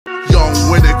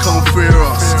when they come fear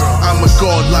us. I'm a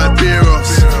god like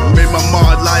Beerus. Made my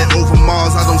mind light over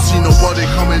Mars, I don't see nobody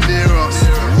coming near us.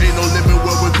 Ain't no limit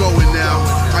where we're going now.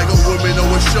 I got women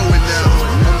always showing now.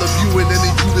 On the view and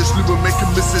any Judas Luber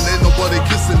making missing, ain't nobody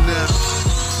kissing now.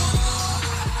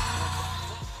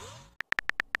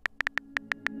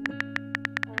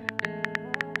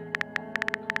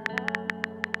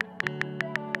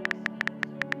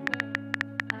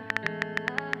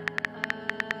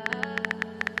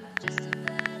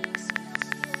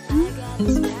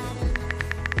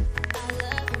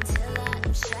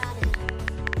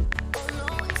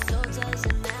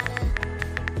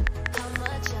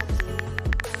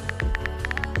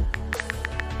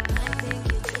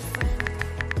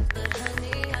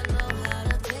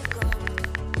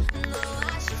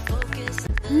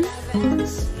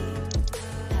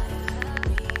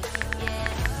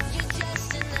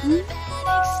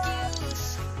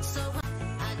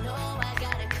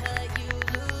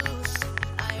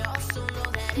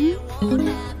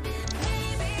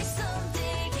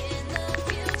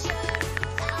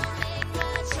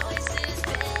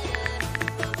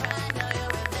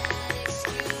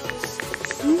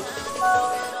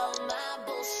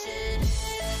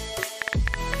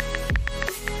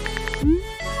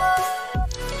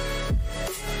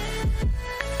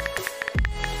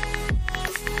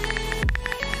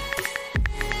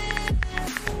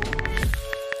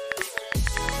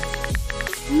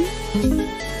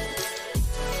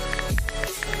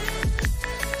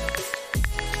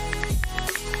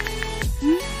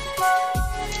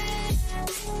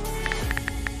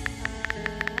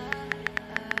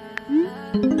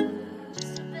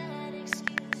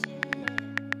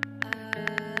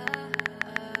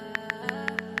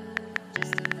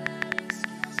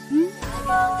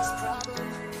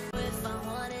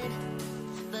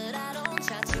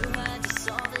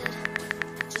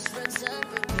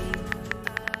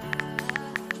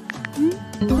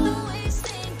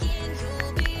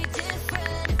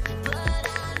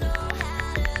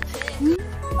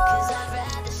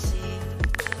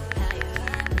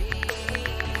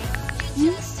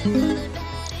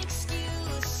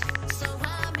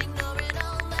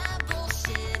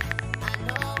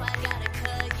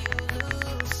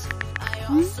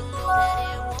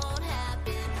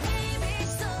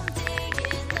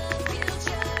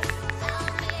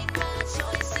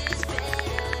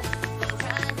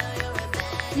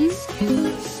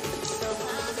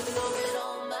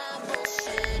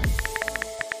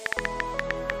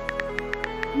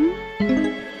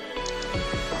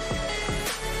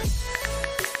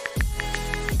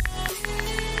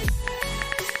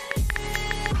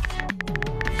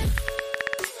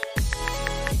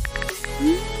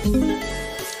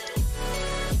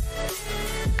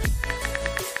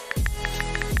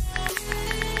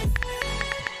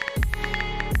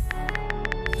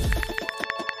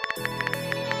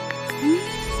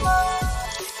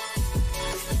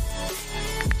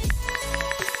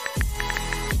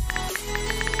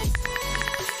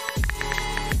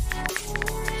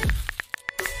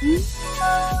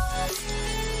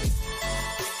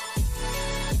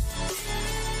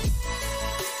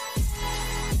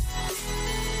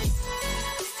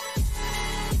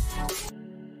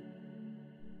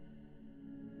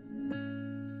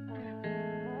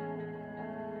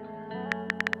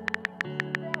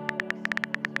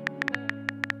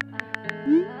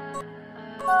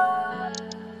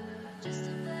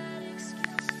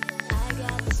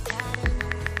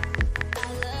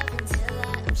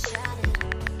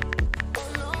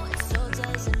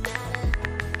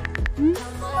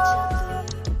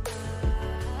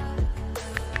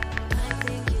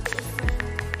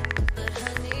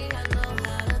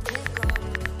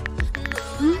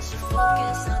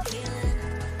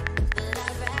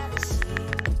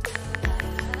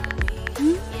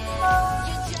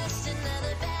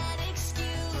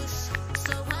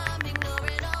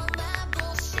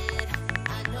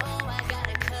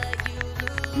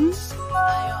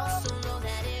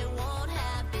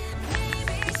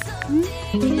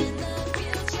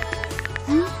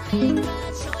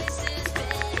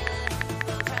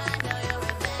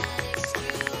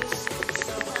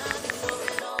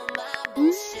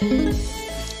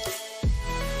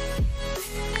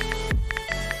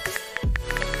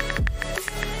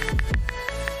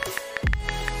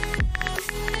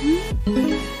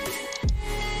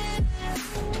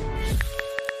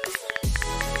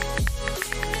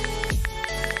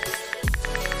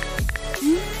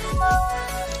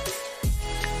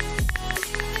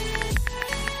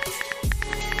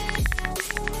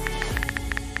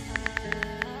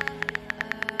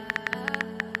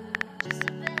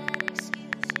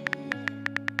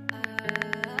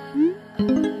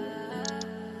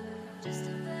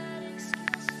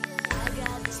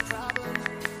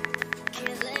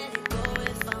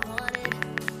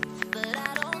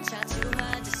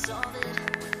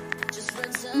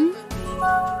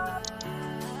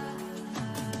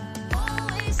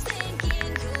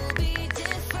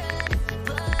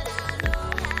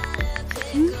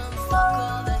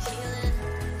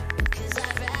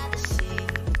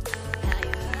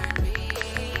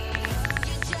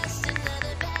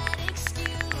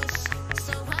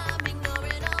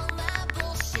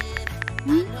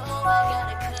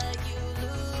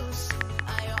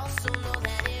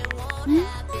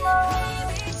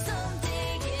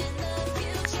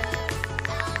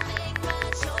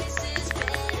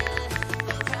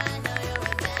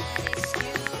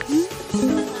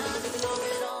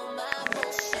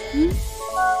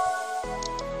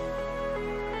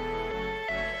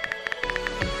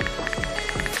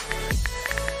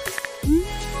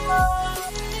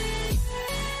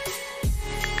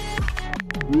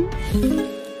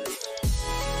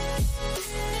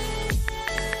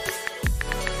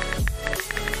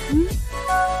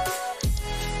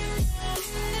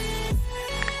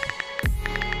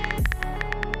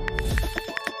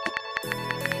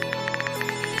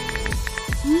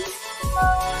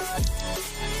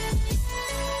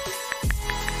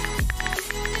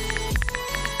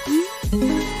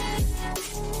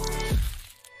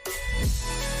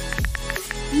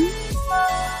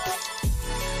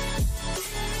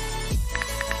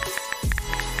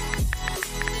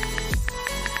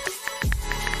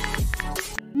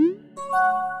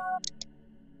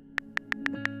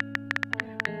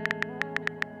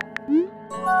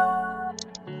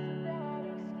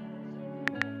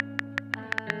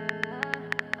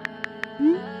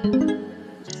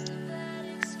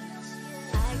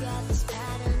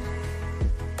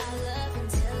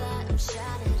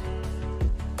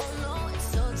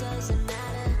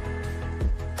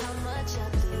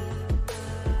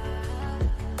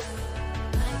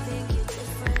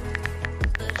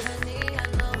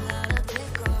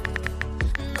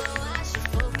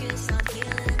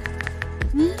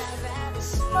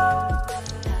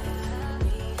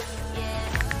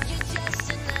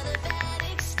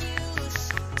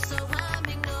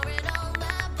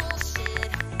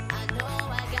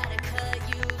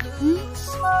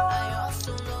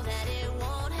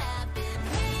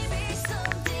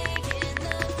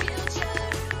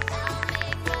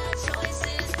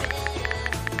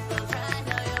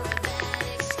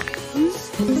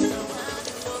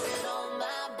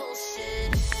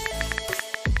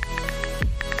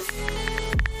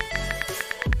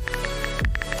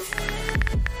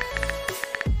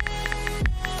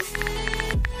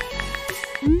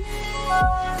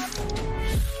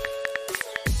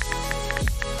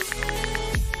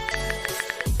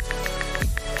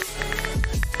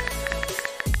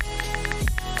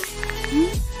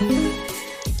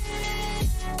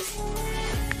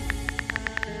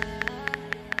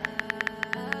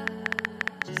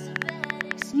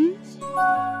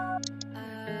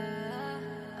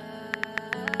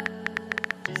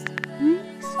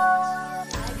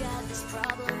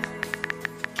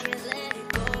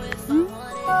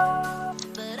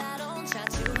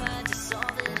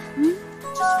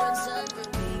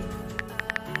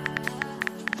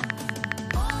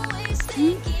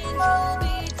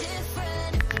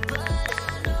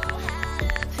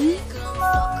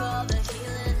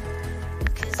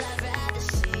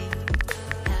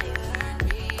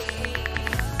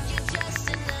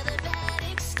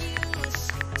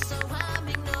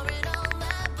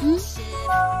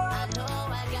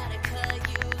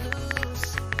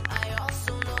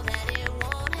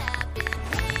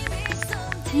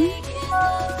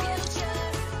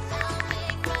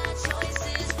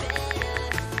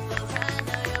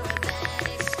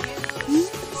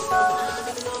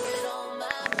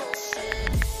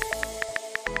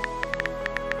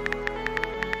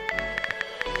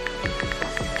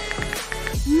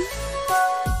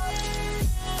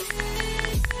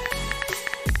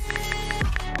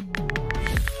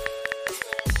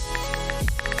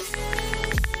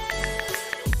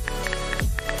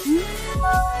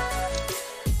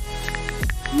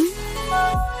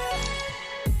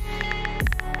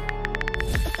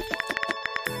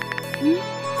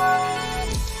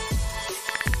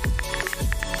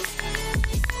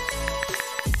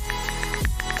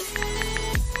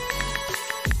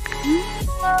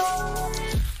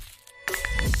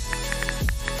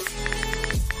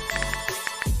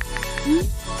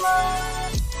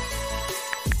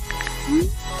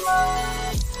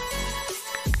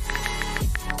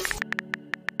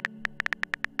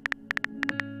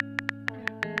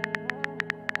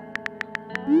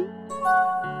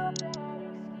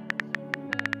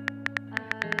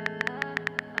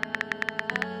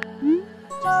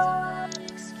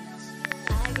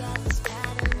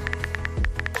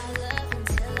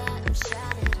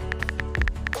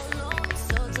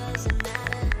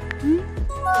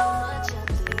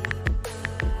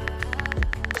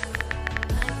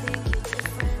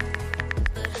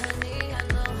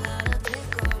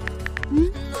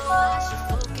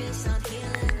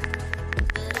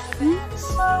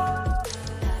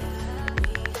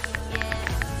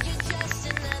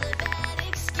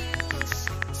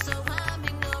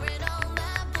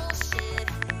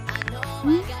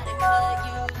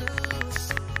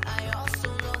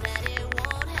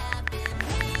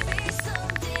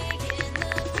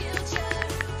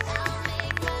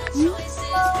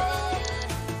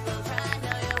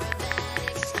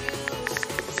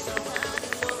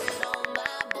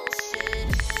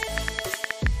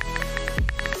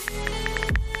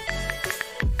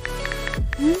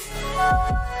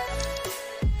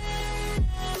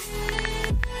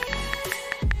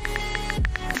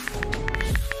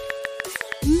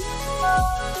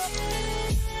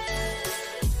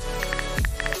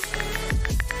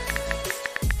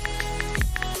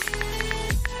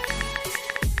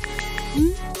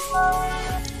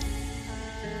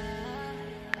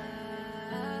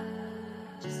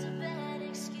 Just a bad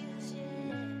excuse,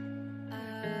 yeah.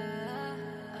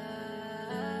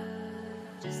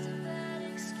 Just a bad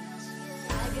excuse,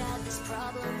 yeah. I got this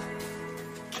problem,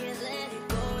 can't let it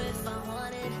go if I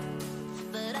want it,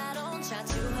 but I don't try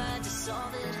too hard to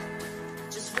solve it.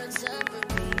 Just runs on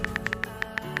repeat.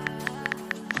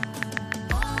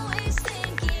 Always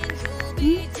thinking you'll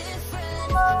be different,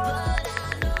 but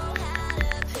I know how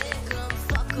to pick 'em.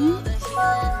 Fuck all the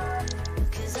healing,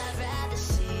 'cause I'd rather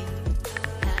see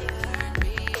how you hurt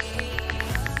me.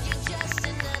 You're just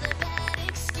another bad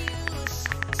excuse,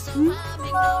 so I'm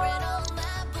ignoring all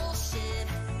my bullshit.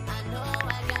 I know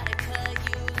I gotta cut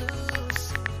you loose.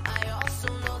 I also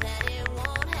know that it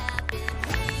won't happen.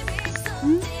 Maybe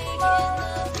someday in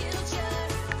the future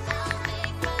I'll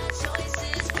make my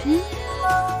choices better,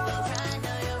 but right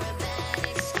now you're a bad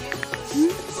excuse,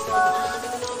 so I'm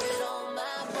ignoring all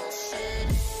my bullshit.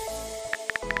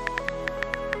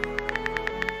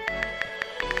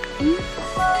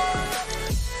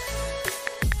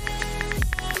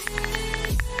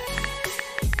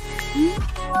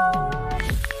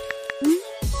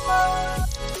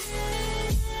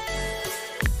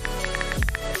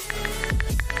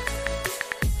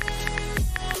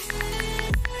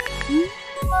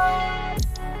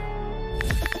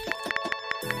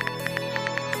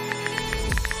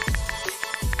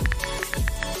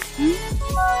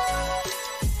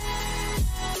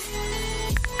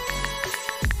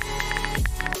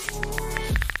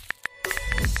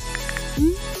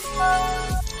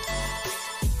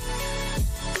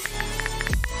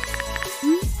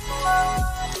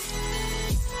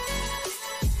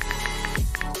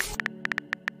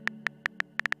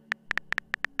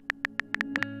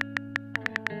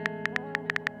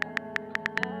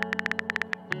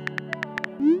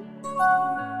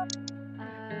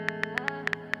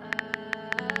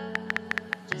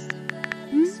 Just a bad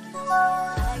excuse.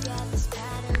 I got this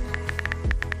pattern.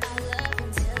 I love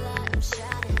until I am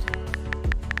shattered.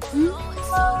 Oh no, it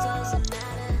so doesn't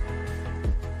matter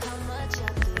how much I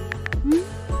bleed.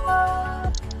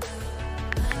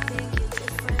 I think you're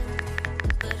different,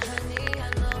 but honey, I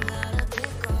know how to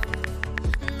pick on you.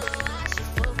 No, I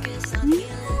should focus on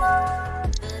healing,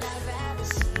 but I'd rather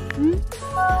see how you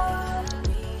hurt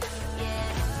me.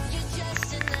 Yeah, you're just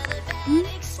another bad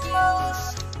excuse,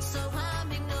 so I'm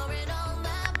ignoring all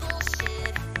my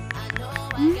bullshit. I know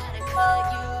I gotta cut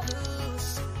you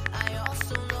loose. I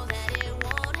also know that it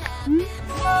won't happen.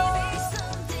 Maybe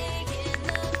someday in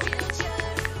the future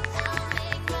I'll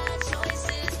make my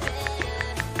choices better,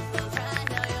 but right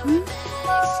now you're a bad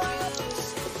excuse,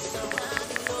 so I'm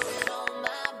ignoring all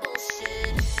my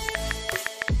bullshit.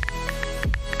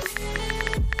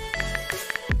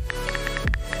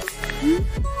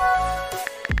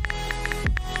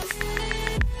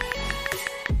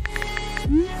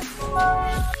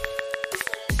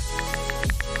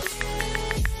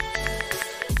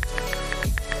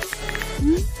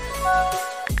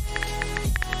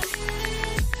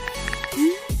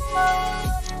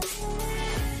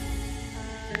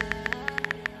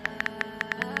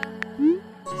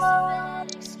 Just a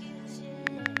bad excuse,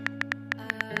 yeah.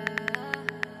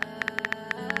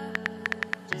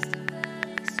 Just a bad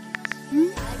excuse.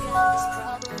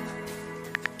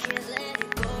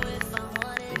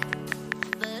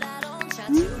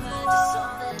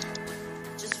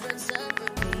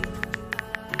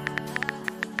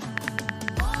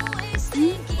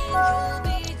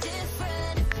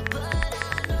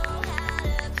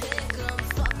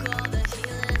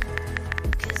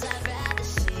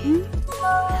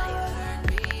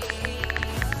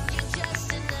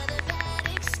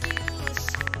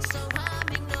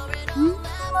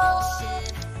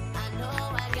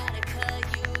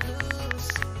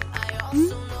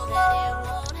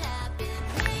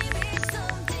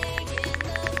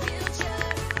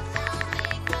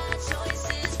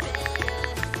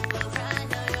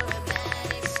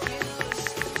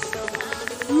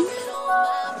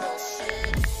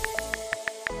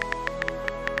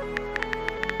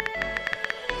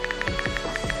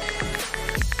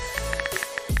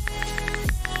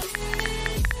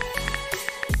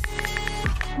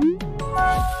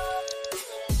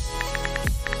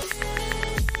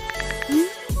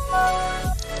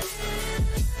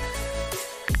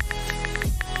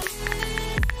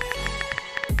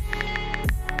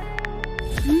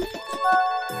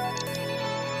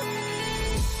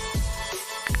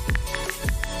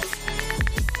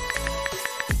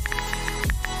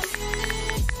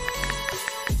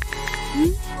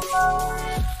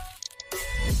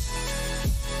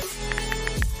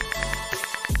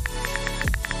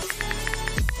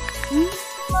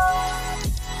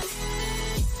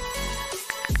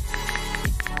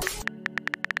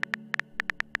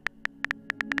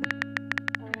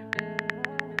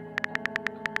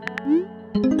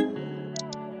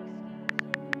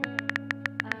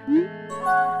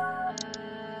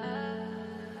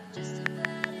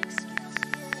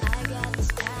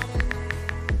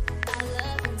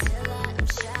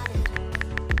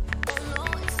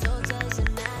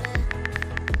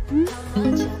 how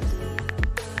much I bleed.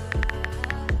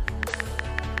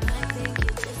 I think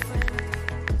you're different,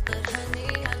 but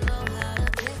honey, I know how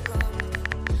to pick 'em.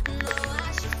 No,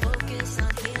 I should focus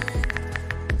on healing,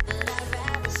 but I'd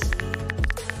rather see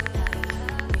how you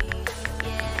hurt me.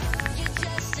 Yeah, you're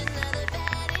just another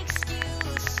bad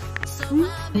excuse, so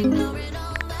I'm ignoring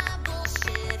all my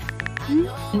bullshit. I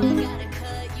know I gotta